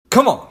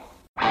Come on.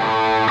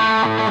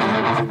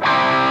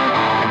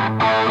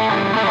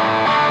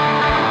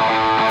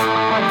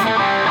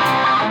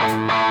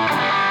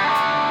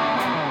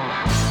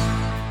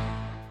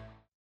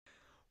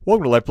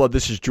 Welcome to Lifeblood.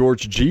 This is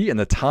George G, and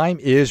the time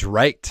is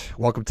right.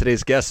 Welcome to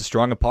today's guest, the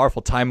strong and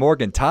powerful Ty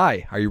Morgan.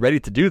 Ty, are you ready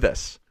to do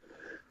this?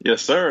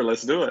 Yes, sir.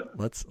 Let's do it.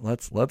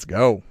 Let's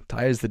go.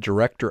 Ty is the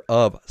director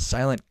of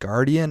Silent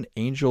Guardian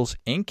Angels,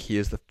 Inc. He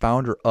is the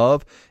founder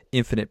of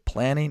Infinite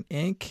Planning,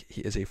 Inc.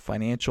 He is a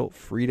financial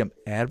freedom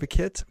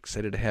advocate. I'm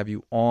excited to have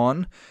you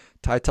on.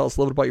 Ty, tell us a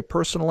little bit about your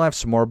personal life,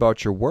 some more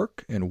about your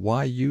work, and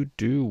why you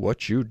do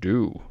what you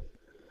do.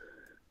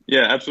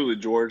 Yeah, absolutely,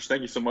 George.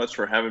 Thank you so much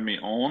for having me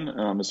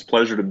on. It's a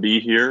pleasure to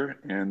be here.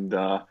 And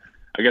I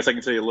guess I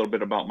can tell you a little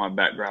bit about my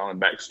background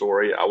and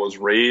backstory. I was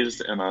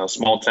raised in a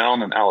small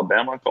town in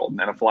Alabama called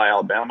Nanafly,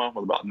 Alabama,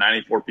 with about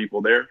 94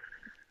 people there.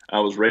 I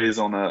was raised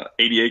on a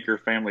 80-acre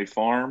family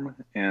farm,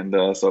 and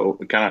so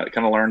kind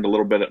of learned a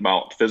little bit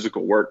about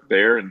physical work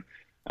there. And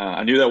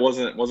I knew that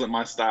wasn't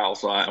my style,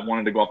 so I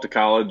wanted to go off to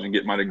college and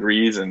get my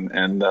degrees and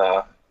kind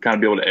of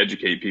be able to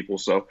educate people.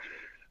 So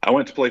I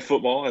went to play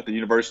football at the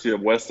University of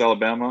West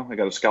Alabama. I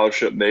got a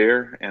scholarship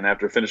there, and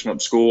after finishing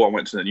up school, I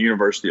went to the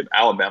University of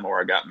Alabama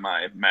where I got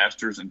my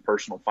master's in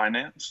personal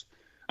finance.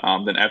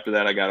 Then after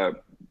that, I got a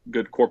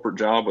good corporate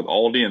job with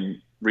Aldi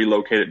and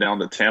relocated down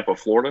to Tampa,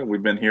 Florida.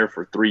 We've been here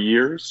for 3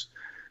 years,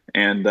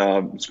 and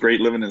it's great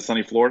living in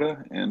sunny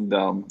Florida.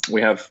 And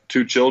we have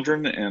 2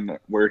 children, and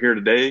we're here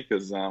today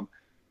because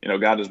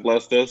God has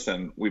blessed us,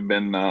 and we've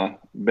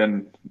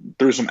been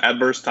through some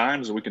adverse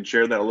times, and we can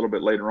share that a little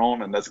bit later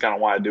on. And that's kind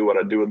of why I do what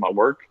I do with my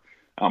work.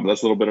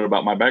 That's a little bit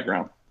about my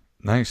background.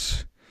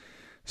 Nice.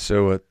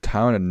 So a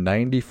town of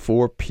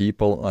 94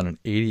 people on an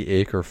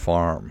 80-acre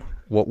farm.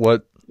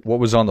 What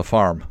was on the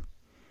farm?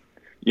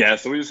 Yeah,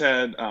 so we just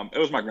had it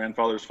was my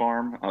grandfather's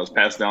farm. I was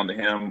passed down to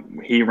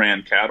him. He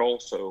ran cattle,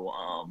 so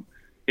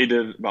he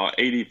did about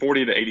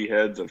 40 to 80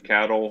 heads of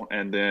cattle,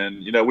 and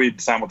then we'd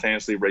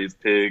simultaneously raise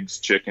pigs,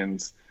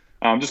 chickens.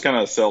 Just kind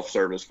of a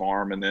self-service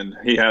farm. And then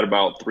he had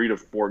about 3 to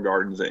 4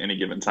 gardens at any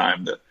given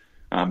time that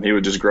he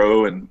would just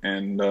grow and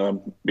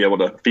be able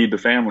to feed the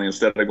family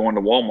instead of going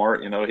to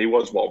Walmart. He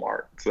was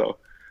Walmart. So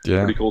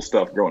yeah, pretty cool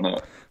stuff growing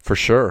up. For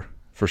sure.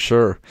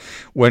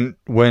 When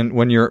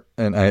you're,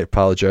 and I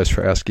apologize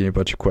for asking you a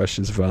bunch of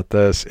questions about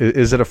this,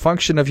 is it a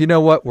function of,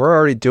 we're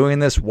already doing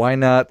this, why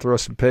not throw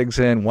some pigs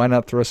in? Why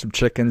not throw some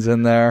chickens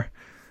in there?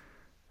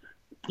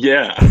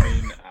 Yeah, I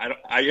mean,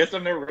 I guess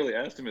I've never really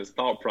asked him his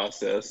thought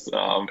process.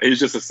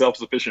 He's just a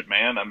self-sufficient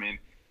man. I mean,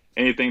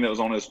 anything that was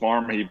on his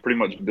farm, he pretty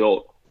much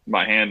built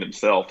by hand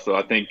himself. So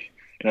I think,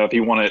 if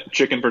he wanted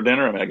chicken for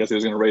dinner, I guess he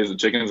was going to raise the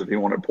chickens. If he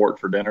wanted pork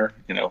for dinner,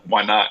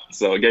 why not?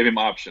 So it gave him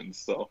options.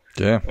 So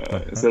yeah,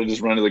 instead of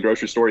just running to the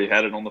grocery store, he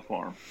had it on the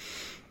farm.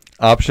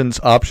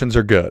 Options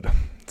are good.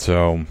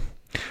 So,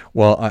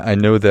 well, I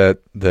know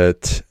that the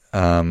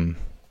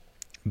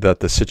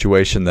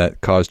situation that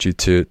caused you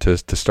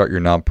to start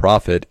your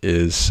nonprofit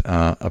is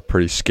a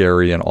pretty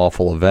scary and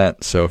awful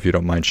event. So if you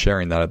don't mind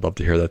sharing that, I'd love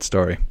to hear that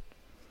story.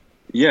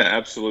 Yeah,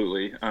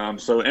 absolutely.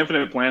 So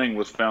Infinite Planning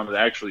was founded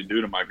actually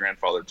due to my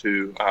grandfather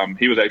too.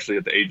 He was actually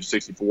at the age of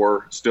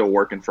 64, still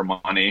working for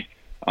money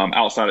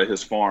outside of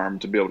his farm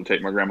to be able to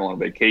take my grandma on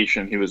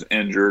vacation. He was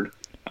injured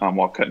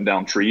while cutting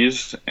down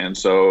trees. And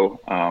so,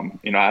 I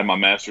had my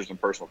master's in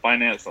personal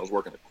finance. I was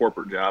working a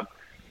corporate job.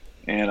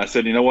 And I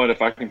said, what,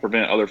 if I can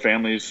prevent other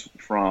families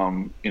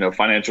from,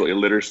 financial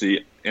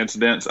illiteracy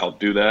incidents, I'll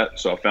do that.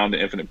 So I founded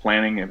Infinite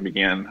Planning and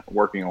began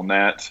working on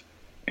that.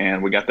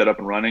 And we got that up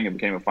and running and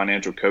became a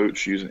financial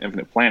coach using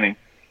Infinite Planning.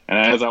 And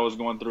as I was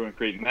going through and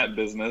creating that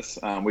business,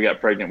 we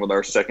got pregnant with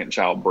our second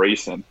child,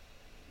 Brayson.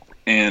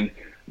 And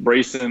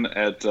Brayson,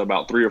 at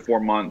about 3 or 4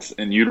 months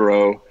in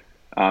utero,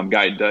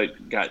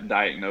 got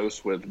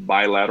diagnosed with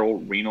bilateral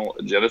renal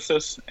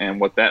agenesis. And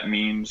what that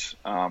means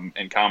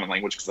in common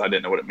language, because I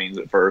didn't know what it means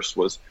at first,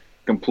 was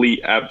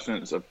complete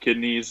absence of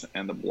kidneys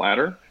and the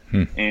bladder.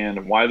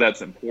 And why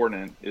that's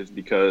important is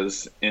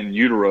because in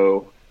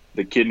utero,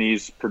 the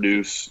kidneys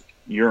produce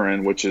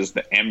urine, which is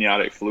the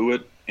amniotic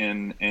fluid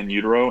in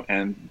utero,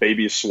 and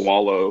babies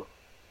swallow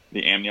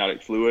the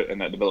amniotic fluid,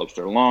 and that develops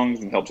their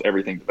lungs and helps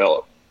everything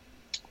develop.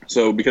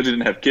 So because he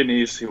didn't have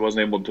kidneys, he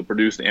wasn't able to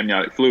produce the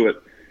amniotic fluid,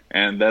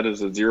 and that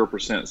is a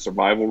 0%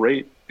 survival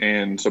rate.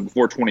 And so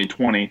before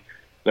 2020,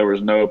 there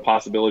was no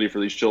possibility for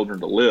these children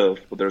to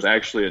live, but there's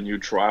actually a new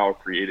trial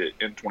created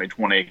in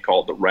 2020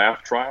 called the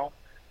RAFT trial.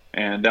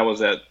 And that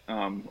was at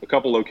a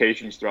couple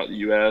locations throughout the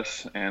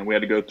U.S., and we had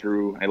to go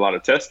through a lot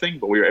of testing,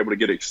 but we were able to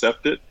get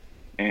accepted.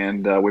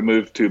 And we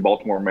moved to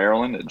Baltimore,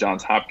 Maryland at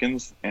Johns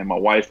Hopkins, and my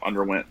wife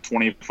underwent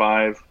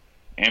 25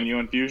 amnio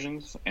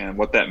infusions. And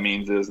what that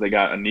means is they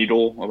got a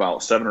needle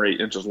about 7 or 8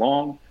 inches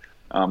long.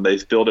 They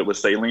filled it with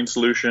saline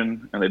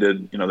solution, and they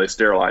did, they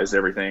sterilized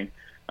everything.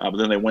 But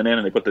then they went in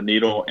and they put the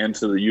needle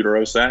into the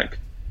utero sac,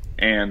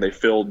 and they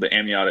filled the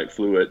amniotic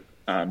fluid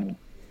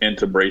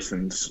into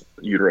Brayson's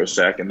utero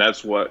sac, and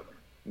that's what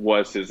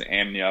was his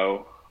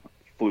amnio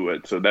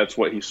fluid. So that's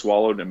what he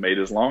swallowed and made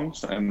his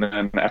lungs. And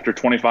then after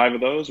 25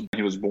 of those,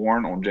 he was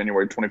born on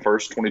January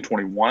 21st,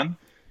 2021.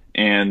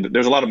 And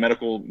there's a lot of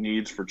medical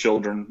needs for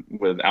children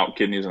without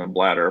kidneys and a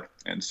bladder.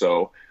 And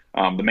so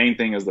the main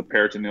thing is the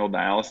peritoneal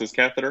dialysis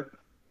catheter.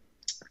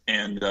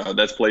 And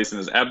that's placed in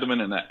his abdomen,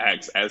 and that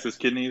acts as his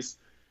kidneys.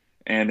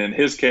 And in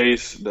his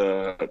case,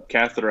 the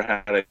catheter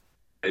had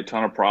a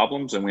ton of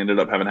problems, and we ended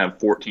up having to have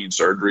 14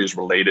 surgeries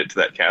related to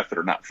that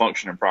catheter not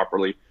functioning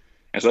properly.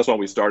 And so that's why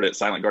we started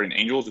Silent Guardian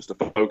Angels, just to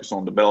focus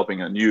on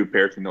developing a new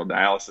peritoneal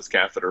dialysis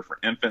catheter for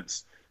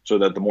infants, so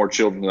that the more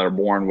children that are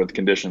born with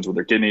conditions with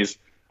their kidneys,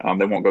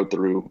 they won't go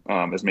through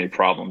as many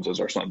problems as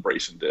our son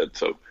Brayson did.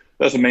 So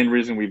that's the main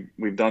reason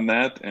we've done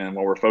that, and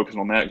why we're focusing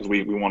on that, because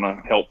we want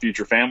to help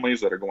future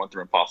families that are going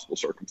through impossible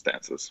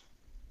circumstances.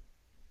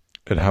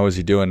 And how is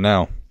he doing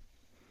now?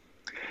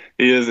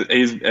 He was in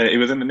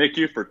the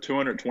NICU for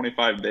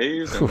 225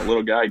 days, and the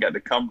little guy got to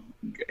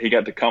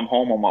come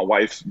home on my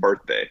wife's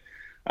birthday.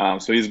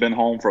 So he's been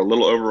home for a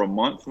little over a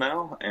month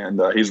now,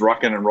 and he's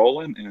rocking and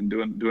rolling and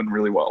doing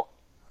really well.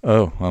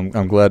 Oh,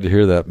 I'm glad to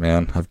hear that,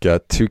 man. I've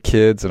got 2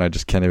 kids, and I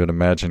just can't even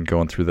imagine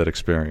going through that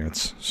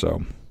experience.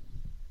 So.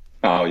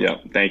 Oh yeah,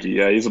 thank you.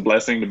 Yeah, he's a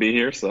blessing to be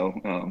here.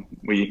 So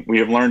we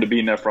have learned to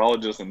be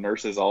nephrologists and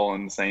nurses all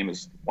in the same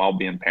as while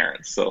being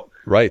parents. So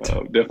right,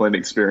 definitely an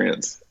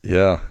experience.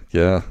 Yeah,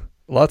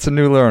 lots of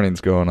new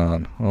learnings going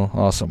on. Well,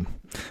 awesome.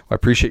 Well, I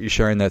appreciate you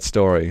sharing that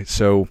story.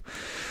 So,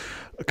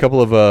 a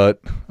couple of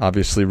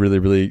obviously really,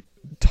 really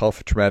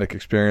tough, traumatic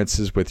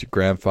experiences with your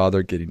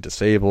grandfather getting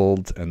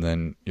disabled, and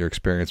then your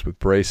experience with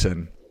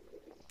Brayson.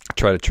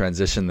 Try to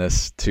transition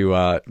this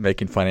to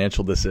making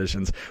financial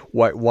decisions.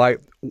 Why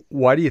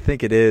do you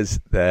think it is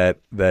that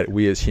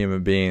we as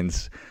human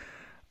beings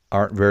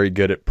aren't very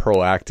good at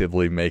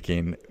proactively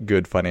making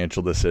good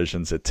financial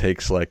decisions? It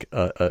takes like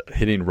a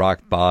hitting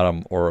rock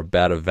bottom or a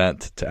bad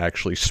event to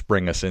actually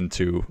spring us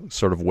into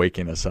sort of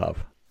waking us up.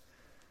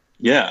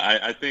 Yeah,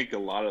 I think a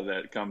lot of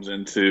that comes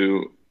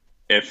into,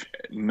 if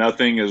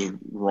nothing is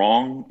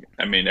wrong,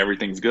 I mean,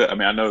 everything's good. I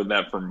mean, I know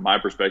that from my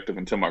perspective,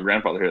 until my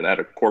grandfather here, I had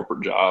a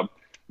corporate job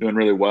doing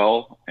really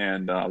well.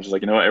 And I was just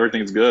like, you know what,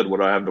 everything's good.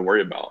 What do I have to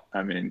worry about?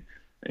 I mean,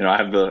 you know, I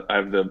have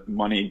the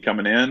money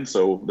coming in,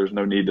 so there's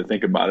no need to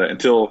think about it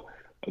until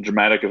a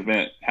dramatic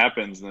event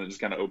happens, and then it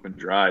just kind of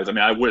opens your eyes. I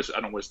mean, I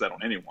don't wish that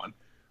on anyone.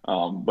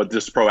 But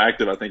just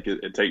proactive, I think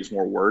it takes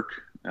more work.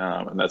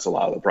 And that's a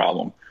lot of the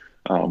problem,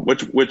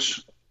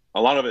 which a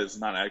lot of it is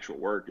not actual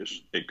work.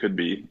 It could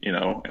be, you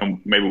know,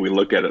 and maybe we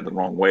look at it the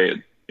wrong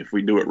way. If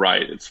we do it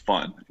right, it's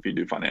fun. If you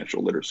do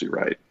financial literacy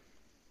right.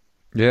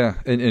 Yeah,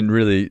 and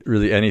really,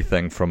 really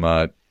anything from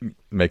a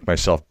make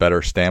myself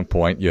better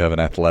standpoint. You have an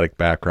athletic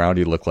background.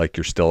 You look like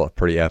you're still a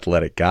pretty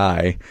athletic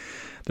guy.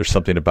 There's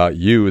something about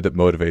you that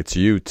motivates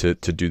you to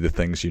do the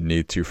things you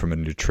need to from a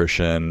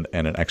nutrition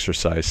and an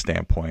exercise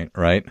standpoint,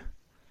 right?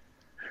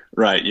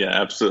 Right,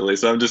 yeah, absolutely.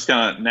 So I've just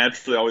kind of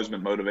naturally always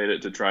been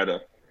motivated to try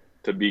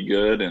to be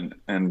good and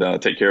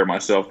take care of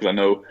myself, because I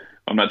know if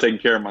I'm not taking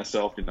care of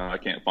myself, you know, I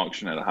can't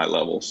function at a high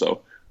level.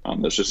 So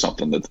that's just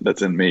something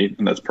that's in me,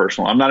 and that's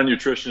personal. I'm not a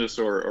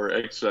nutritionist or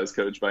exercise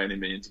coach by any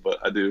means, but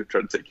I do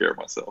try to take care of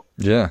myself.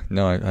 Yeah,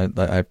 no,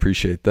 I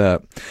appreciate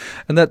that,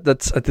 and I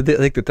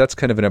think that's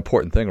kind of an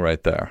important thing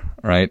right there,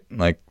 right?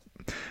 Like,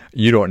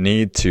 you don't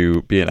need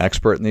to be an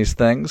expert in these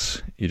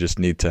things. You just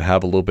need to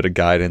have a little bit of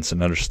guidance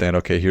and understand,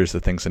 okay, here's the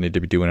things I need to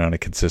be doing on a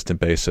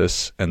consistent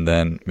basis, and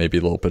then maybe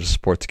a little bit of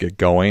support to get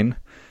going,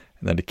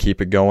 and then to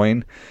keep it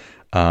going.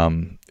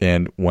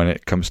 And when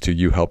it comes to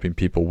you helping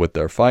people with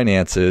their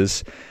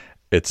finances,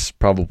 it's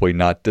probably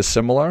not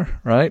dissimilar,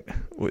 right?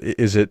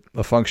 Is it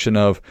a function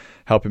of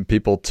helping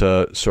people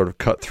to sort of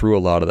cut through a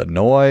lot of the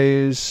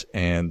noise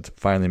and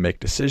finally make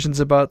decisions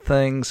about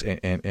things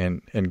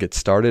and get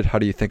started? How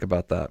do you think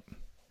about that?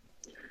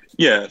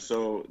 Yeah,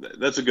 so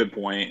that's a good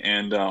point.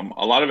 And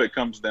a lot of it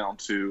comes down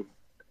to,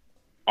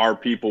 are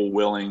people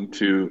willing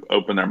to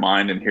open their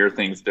mind and hear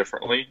things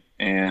differently?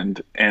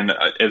 And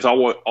it's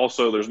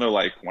also, there's no,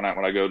 like, when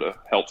I go to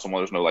help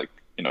someone, there's no, like,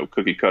 you know,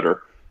 cookie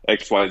cutter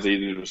XYZ.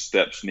 These are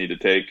steps you need to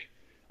take.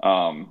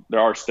 There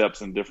are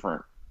steps in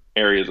different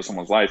areas of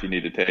someone's life you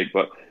need to take,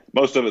 but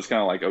most of it's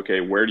kind of like,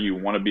 okay, where do you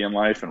want to be in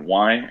life and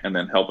why? And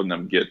then helping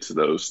them get to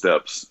those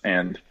steps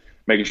and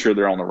making sure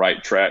they're on the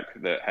right track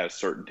that has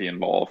certainty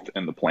involved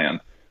in the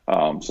plan.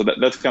 So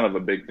that's kind of a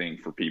big thing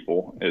for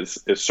people is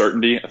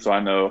certainty. So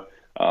I know,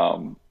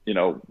 you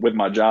know, with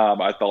my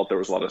job, I thought there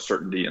was a lot of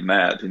certainty in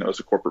that, you know, as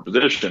a corporate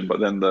position, but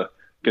then the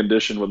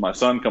condition with my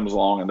son comes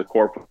along and the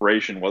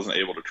corporation wasn't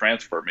able to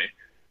transfer me.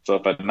 So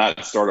if I had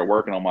not started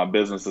working on my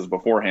businesses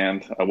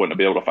beforehand, I wouldn't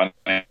be able to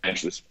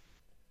financially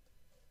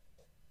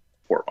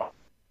support one.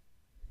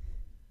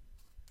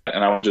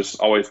 And I would just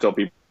always tell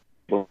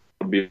people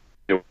to be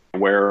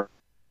aware,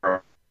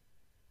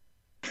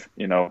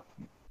 you know,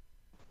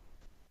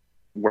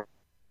 where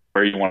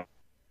you want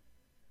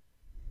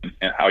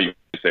and how you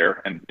get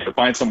there, and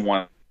find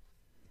someone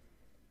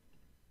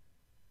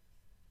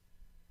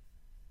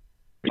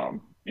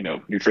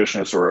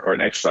nutritionist or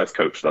an exercise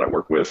coach that I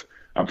work with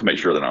to make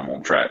sure that I'm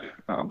on track.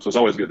 So it's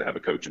always good to have a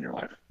coach in your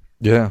life.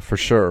 Yeah, for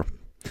sure.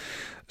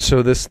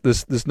 So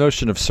this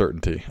notion of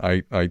certainty,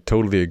 I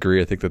totally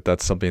agree. I think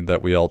that's something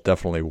that we all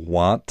definitely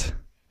want.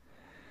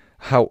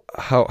 How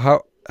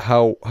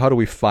do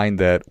we find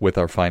that with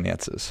our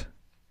finances?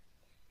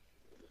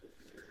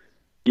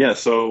 Yeah,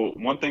 so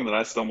one thing that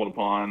I stumbled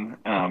upon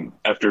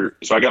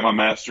so I got my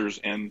master's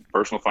in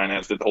personal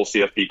finance, did the whole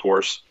CFP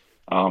course,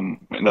 and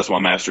that's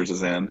what my master's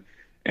is in.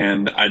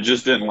 And I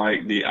just didn't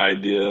like the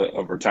idea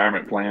of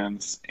retirement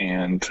plans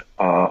and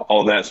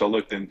all of that. So I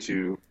looked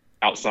into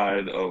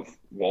outside of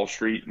Wall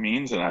Street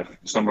means, and I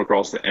stumbled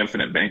across the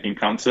infinite banking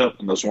concept,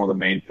 and that's one of the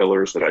main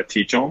pillars that I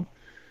teach on.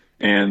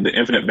 And the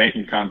infinite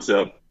banking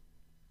concept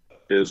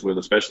is with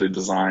a specially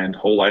designed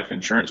whole life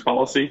insurance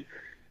policy.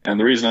 And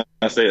the reason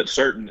I say it's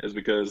certain is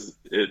because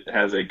it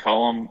has a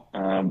column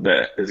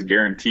that is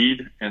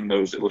guaranteed in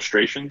those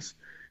illustrations.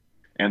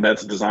 And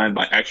that's designed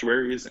by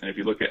actuaries. And if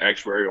you look at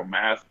actuarial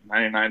math,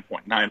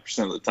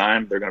 99.9% of the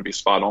time, they're going to be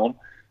spot on.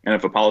 And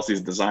if a policy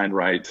is designed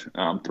right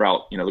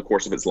throughout the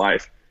course of its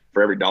life,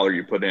 for every dollar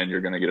you put in,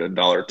 you're going to get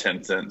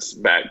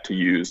 $1.10 back to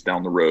use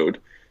down the road.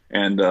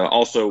 And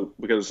also,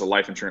 because it's a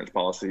life insurance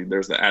policy,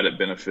 there's the added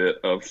benefit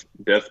of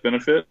death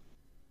benefit.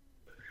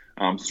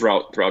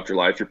 Throughout your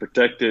life, you're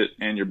protected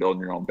and you're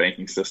building your own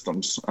banking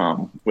systems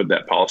with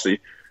that policy.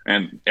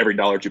 And every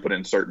dollar that you put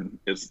in certain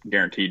is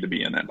guaranteed to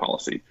be in that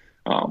policy.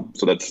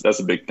 So that's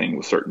a big thing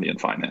with certainty in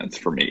finance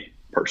for me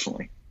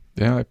personally.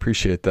 Yeah, I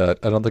appreciate that.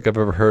 I don't think I've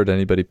ever heard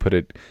anybody put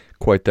it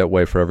quite that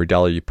way. For every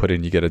dollar you put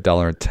in, you get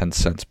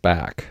 $1.10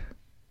 back.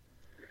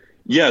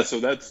 Yeah, so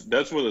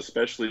that's with a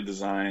specially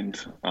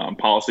designed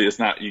policy. It's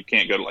not, you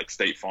can't go to like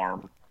State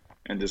Farm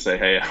and just say,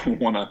 hey, I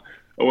want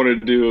to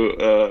do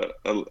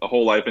a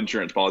whole life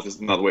insurance policy.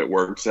 It's not the way it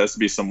works. It has to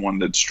be someone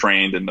that's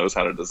trained and knows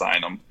how to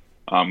design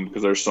them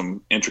because there's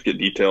some intricate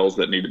details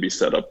that need to be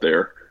set up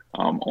there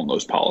on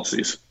those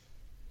policies.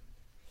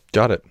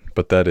 Got it.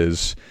 But that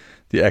is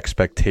the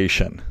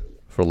expectation,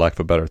 for lack of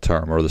a better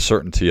term, or the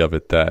certainty of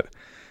it, that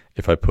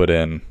if I put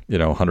in,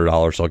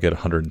 $100, I'll get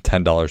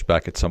 $110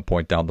 back at some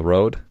point down the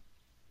road.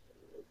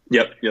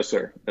 Yep. Yes,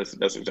 sir. That's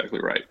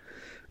exactly right.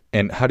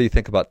 And how do you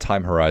think about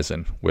time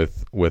horizon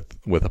with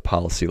a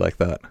policy like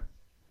that?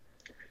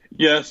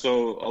 Yeah,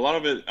 so a lot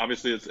of it,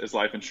 obviously, it's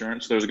life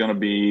insurance. There's going to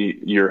be,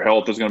 your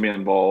health is going to be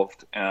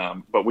involved.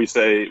 But we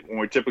say when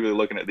we're typically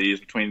looking at these,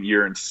 between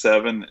year and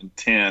 7 and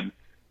 10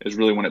 is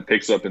really when it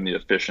picks up in the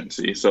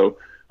efficiency. So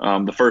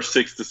the first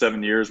 6 to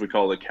 7 years, we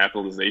call the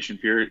capitalization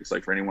period. It's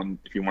like for anyone,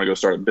 if you want to go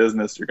start a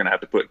business, you're going to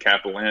have to put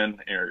capital in,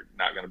 and you're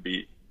not going to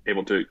be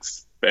able to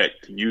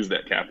expect to use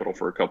that capital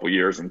for a couple of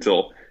years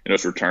until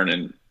it's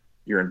returning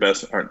your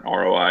investment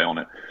ROI on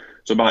it.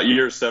 So about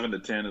years 7 to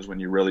 10 is when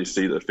you really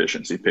see the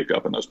efficiency pick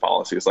up in those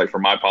policies. Like for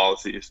my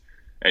policies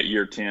at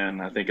year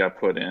 10, I think I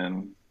put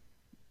in,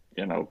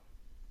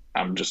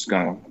 I'm just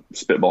going to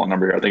spitball a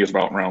number here. I think it's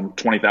about around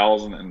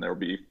 20,000, and there'll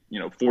be,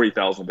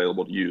 40,000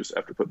 available to use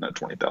after putting that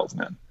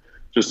 20,000 in.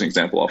 Just an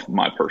example of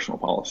my personal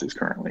policies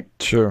currently.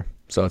 Sure.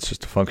 So it's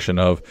just a function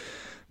of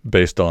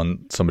based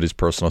on somebody's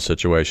personal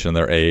situation,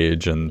 their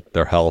age and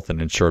their health and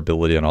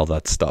insurability and all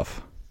that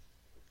stuff.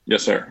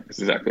 Yes, sir. That's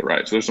exactly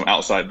right. So there's some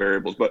outside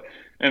variables,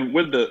 and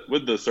with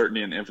the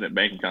certainty and infinite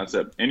banking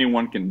concept,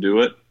 anyone can do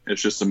it.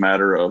 It's just a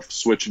matter of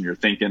switching your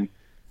thinking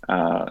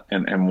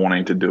and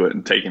wanting to do it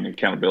and taking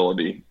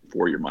accountability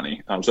for your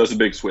money. So that's a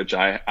big switch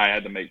I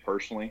had to make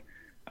personally.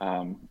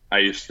 I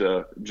used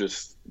to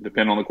just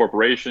depend on the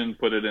corporation,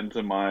 put it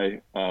into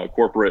my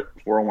corporate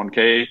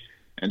 401k,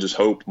 and just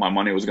hope my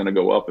money was going to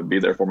go up and be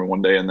there for me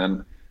one day. And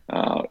then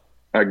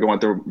going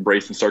through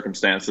bracing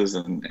circumstances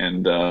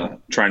and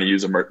trying to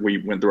use we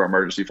went through our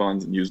emergency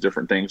funds and used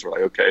different things. We're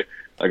like, okay,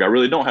 I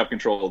really don't have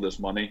control of this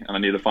money, and I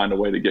need to find a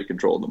way to get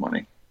control of the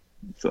money.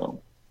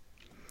 So,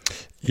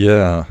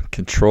 yeah,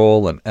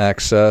 control and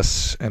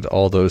access and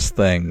all those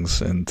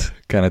things. And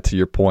kind of to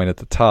your point at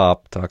the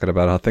top, talking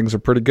about how things are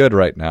pretty good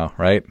right now,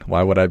 right?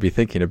 Why would I be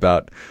thinking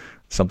about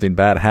something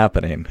bad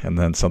happening? And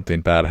then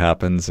something bad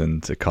happens,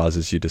 and it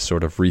causes you to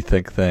sort of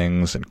rethink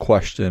things and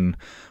question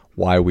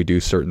why we do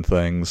certain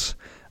things.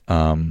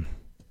 So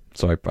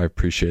I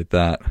appreciate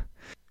that.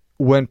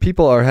 When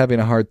people are having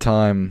a hard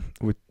time,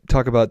 we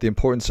talk about the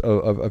importance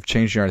of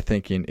changing our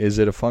thinking. Is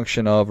it a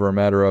function of, or a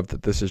matter of,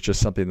 that this is just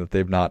something that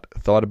they've not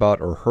thought about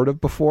or heard of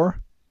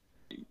before?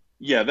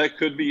 Yeah, that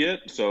could be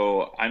it.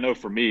 So I know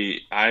for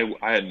me, I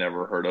had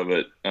never heard of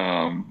it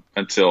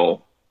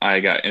until I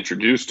got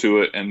introduced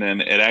to it. And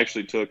then it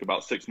actually took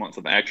about 6 months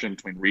of action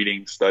between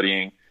reading,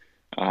 studying,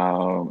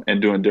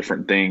 and doing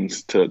different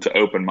things to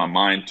open my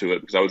mind to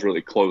it, because I was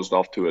really closed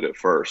off to it at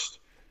first.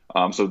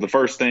 So the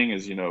first thing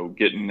is,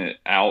 getting it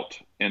out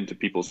into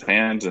people's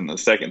hands. And the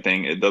second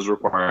thing, it does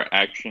require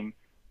action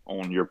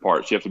on your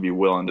part. So you have to be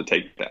willing to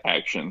take the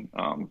action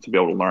to be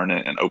able to learn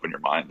it and open your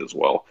mind as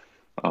well.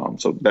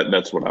 So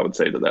that's what I would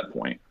say to that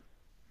point.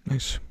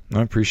 Nice.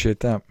 I appreciate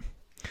that.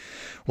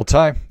 Well,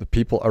 Ty, the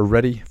people are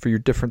ready for your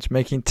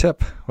difference-making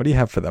tip. What do you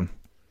have for them?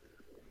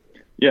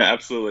 Yeah,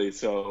 absolutely.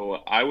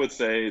 So I would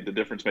say the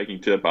difference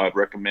making tip I would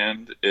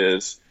recommend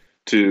is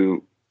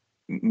to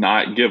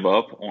not give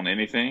up on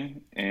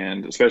anything.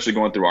 And especially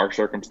going through our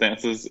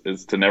circumstances,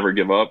 is to never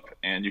give up.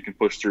 And you can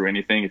push through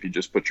anything if you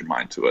just put your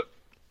mind to it.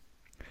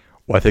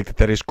 Well, I think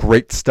that is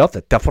great stuff.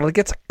 That definitely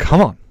gets it. Come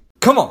on.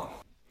 Come on.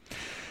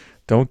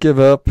 Don't give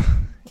up.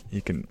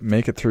 You can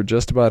make it through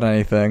just about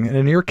anything. And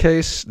in your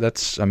case, I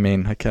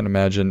can't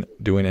imagine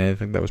doing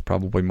anything that was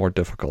probably more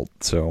difficult.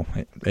 So,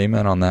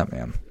 amen on that,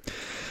 man.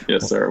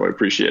 Yes, sir. I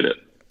appreciate it.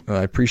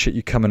 I appreciate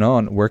you coming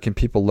on. Where can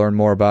people learn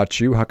more about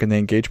you? How can they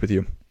engage with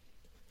you?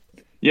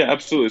 Yeah,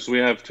 absolutely. So we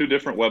have two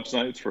different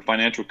websites for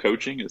financial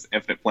coaching. It's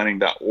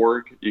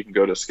infiniteplanning.org. You can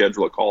go to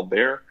schedule a call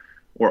there.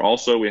 Or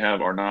also we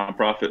have our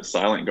nonprofit,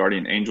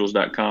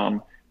 silentguardianangels.com.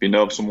 If you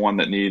know of someone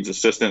that needs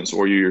assistance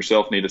or you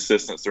yourself need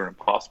assistance during an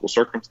impossible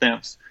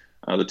circumstance,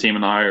 the team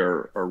and I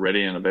are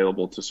ready and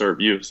available to serve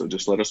you. So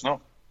just let us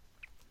know.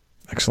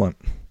 Excellent.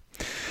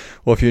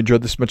 Well, if you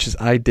enjoyed this as much as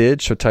I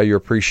did, show Ty your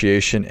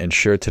appreciation and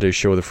share today's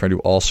show with a friend who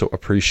also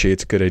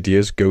appreciates good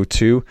ideas. Go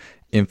to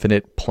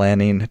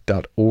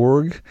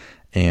infiniteplanning.org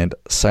and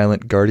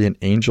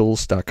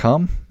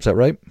silentguardianangels.com. Is that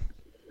right?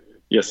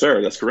 Yes,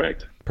 sir. That's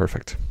correct.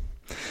 Perfect.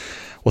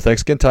 Well,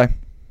 thanks again, Ty.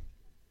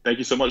 Thank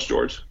you so much,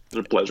 George. It's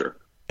a pleasure.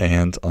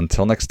 And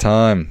until next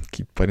time,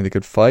 keep fighting the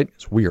good fight,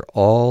 as we are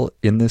all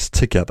in this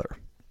together.